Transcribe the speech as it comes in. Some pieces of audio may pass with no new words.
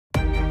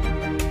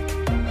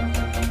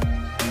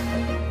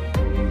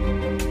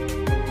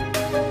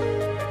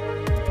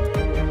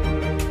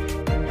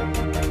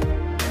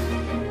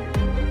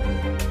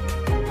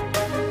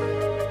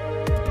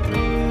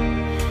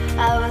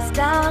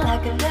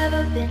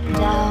been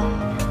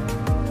down.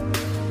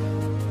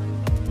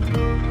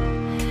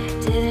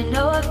 Didn't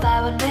know if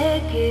I would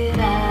make it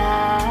out.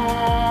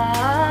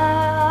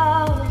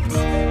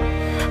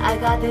 I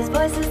got these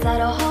voices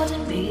that are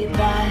holding me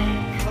back.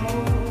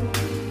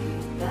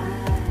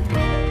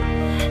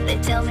 They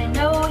tell me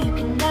no, you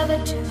can never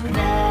do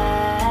that.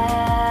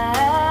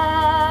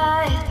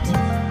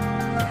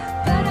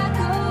 But I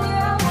go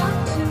where I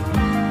want to.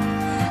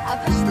 I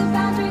push the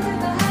boundaries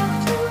if I have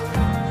to.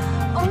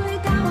 Only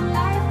got one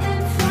life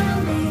in front of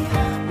me.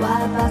 Why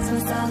box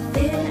myself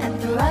in and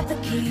throw out the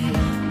key?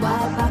 Why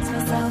box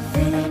myself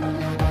in?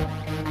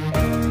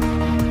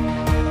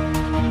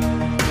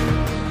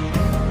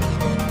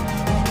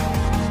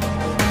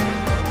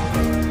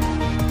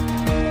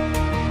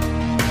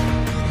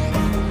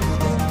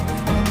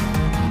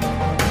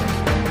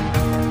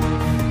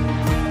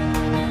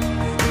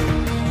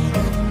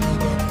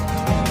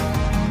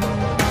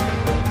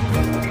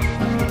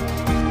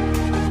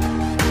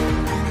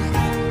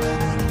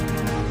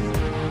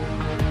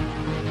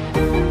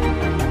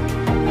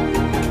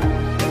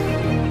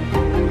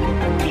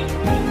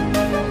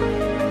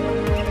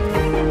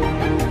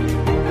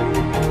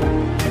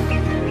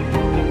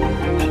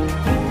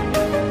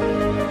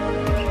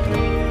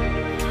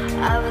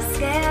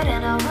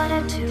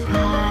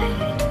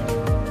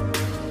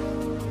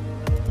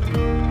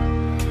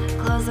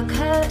 The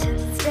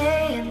curtains,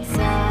 stay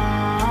inside.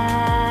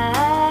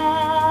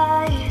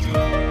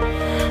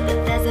 But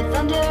there's a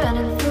thunder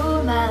running through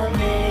my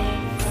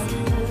veins.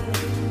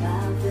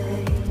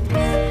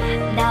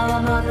 Now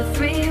I'm on the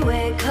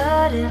freeway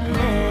cutting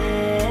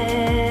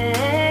lanes.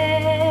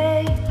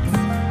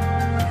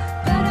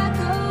 But I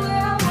go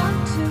where I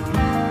want to.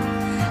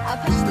 I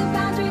push the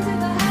boundaries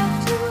if I have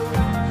to.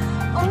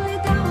 Only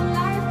got one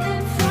life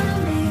in front of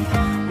me.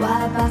 Why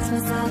box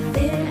myself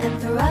in and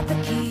throw out the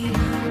key?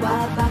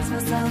 Why box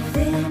myself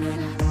in?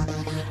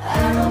 I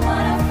don't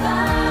wanna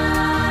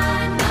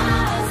find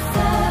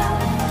myself.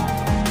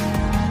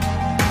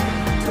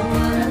 Don't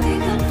wanna be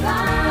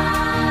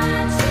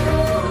confined to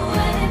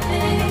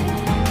anything.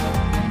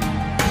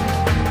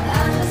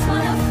 I just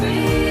wanna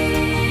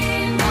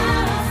free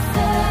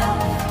myself.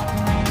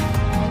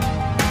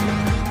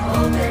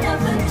 Open up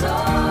the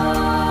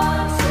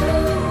door to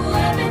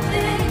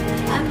everything.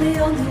 I'm the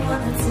only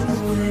one that's in the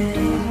way.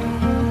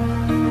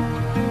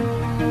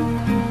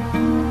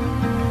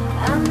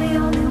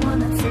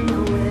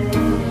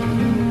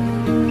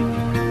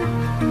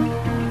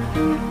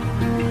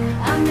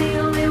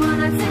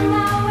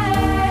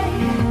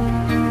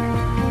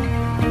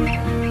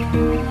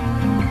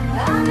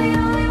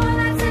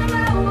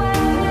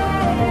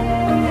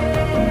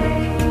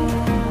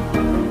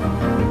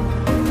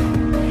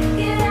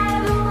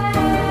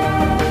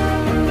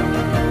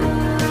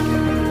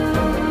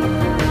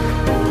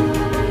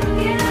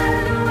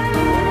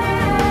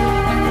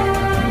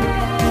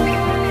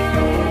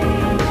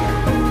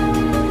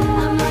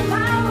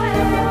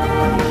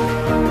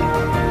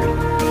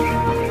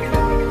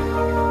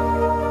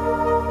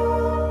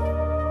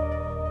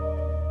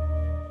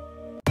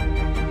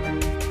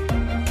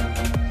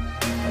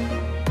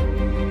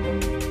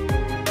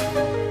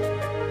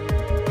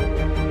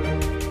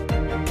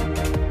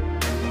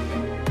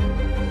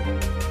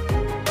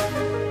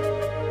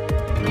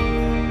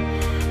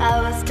 I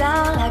was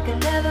down like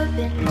I'd never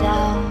been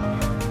down.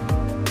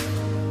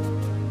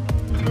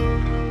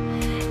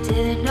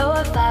 Didn't know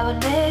if I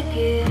would make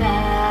it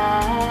out.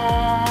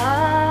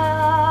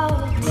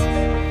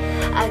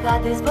 I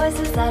got these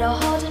voices that are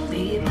holding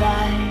me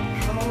back.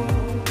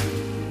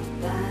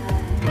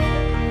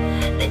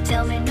 They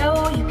tell me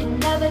no, you can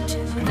never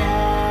do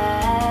that.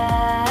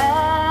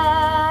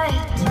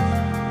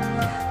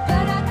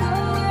 But I go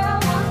where I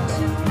want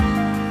to.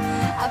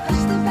 I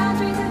push the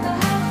boundaries if I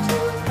have to.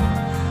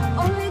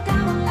 Only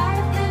got one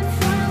life in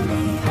front of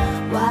me.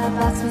 Why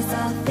box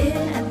myself in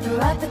and throw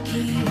out the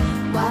key?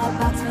 Why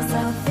box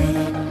myself in?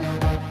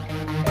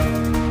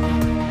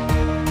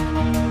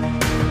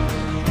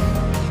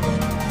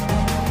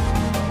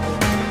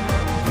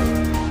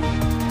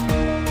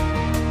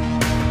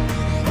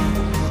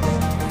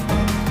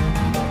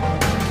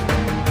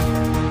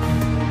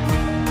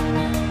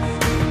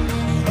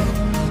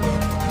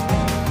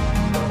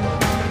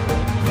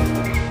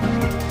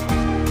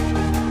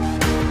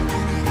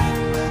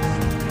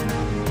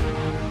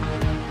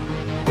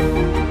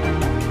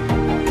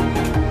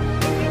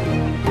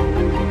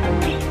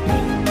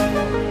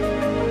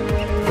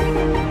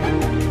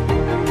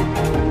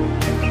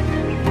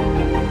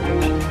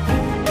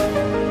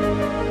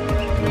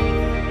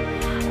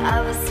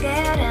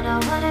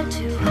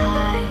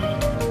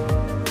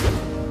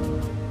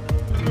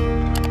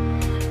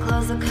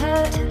 The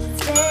curtains,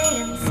 stay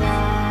inside.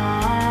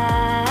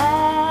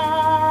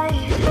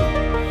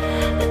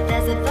 But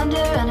there's a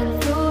thunder running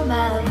through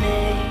my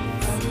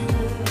veins.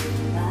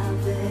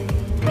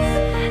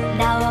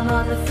 Now I'm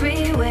on the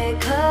freeway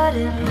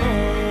cutting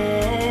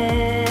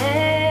lanes.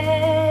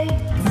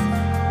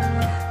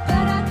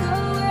 But I go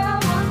where I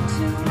want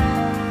to.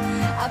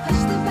 I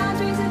push the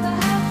boundaries if I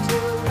have to.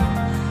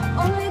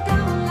 Only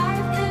got one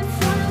life in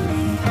front of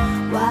me.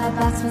 Why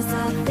box box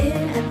myself in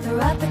and throw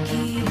out the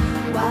key?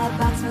 Why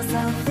box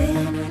myself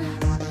in?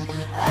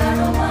 I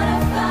don't wanna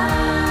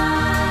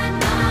find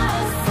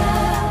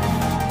myself.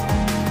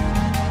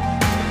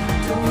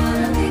 Don't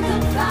wanna be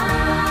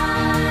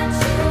confined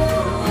to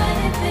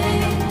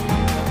anything.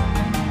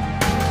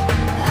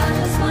 I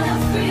just wanna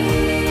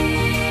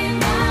free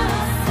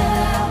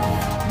myself.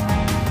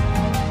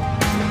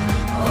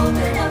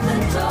 Open up the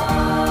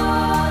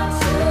door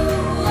to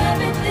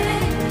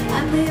everything.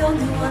 I'm the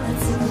only one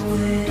that's in the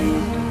way.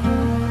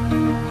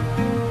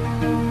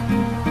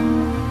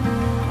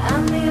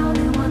 I'm the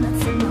only one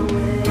that's in the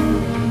way.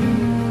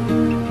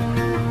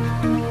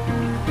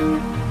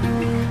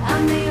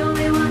 I'm the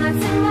only one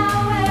that's in my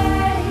way.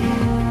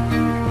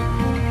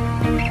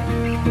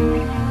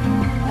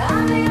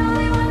 I'm the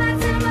only one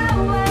that's in my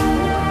way.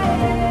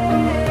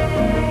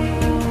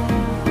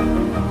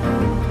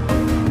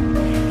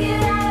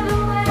 Get out of the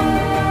way.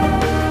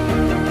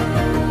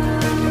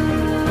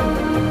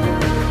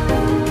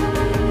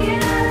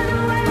 Get out of the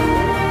way.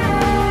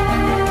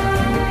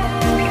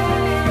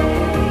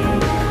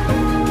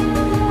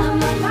 I'm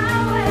on my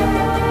way.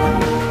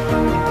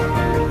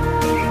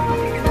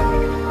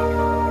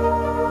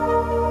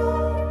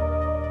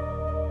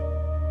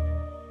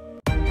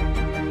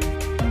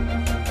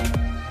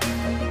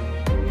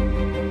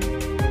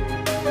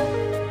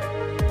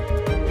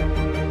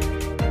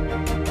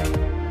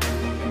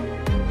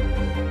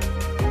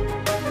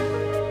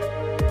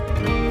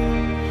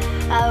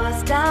 I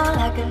was down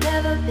like I'd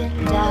never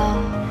been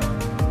down.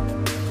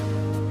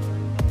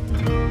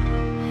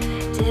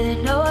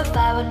 Didn't know if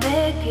I would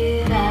make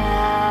it out.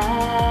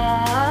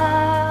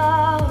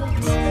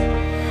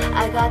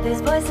 I got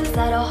these voices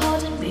that are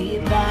holding me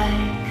back.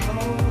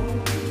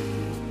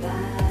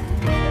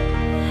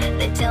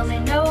 They tell me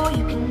no,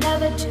 you can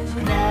never do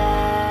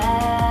that.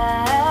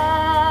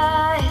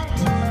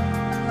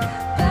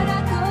 But I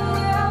go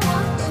where I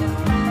want to.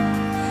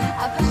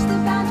 I push the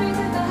boundaries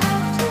if I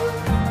have to.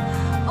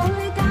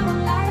 Only got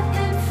one life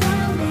in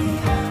front of me.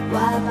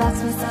 Why box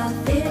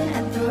myself in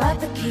and throw out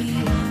the key?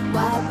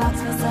 Why box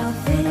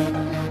myself in?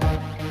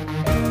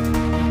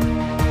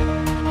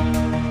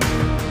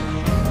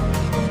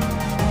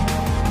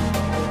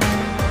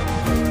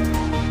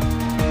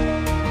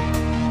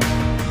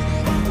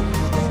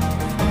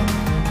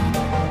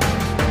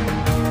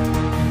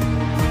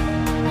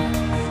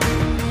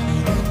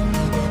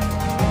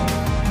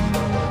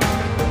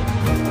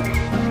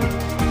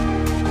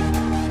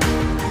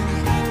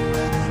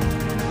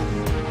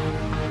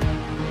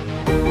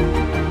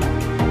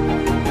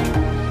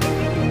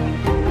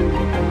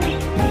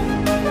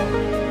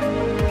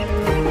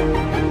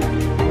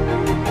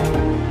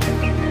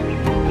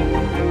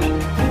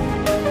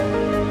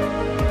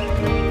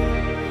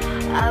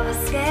 I was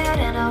scared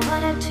and I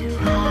wanted to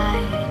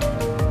hide.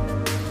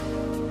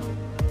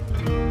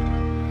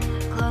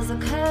 Close the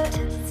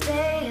curtain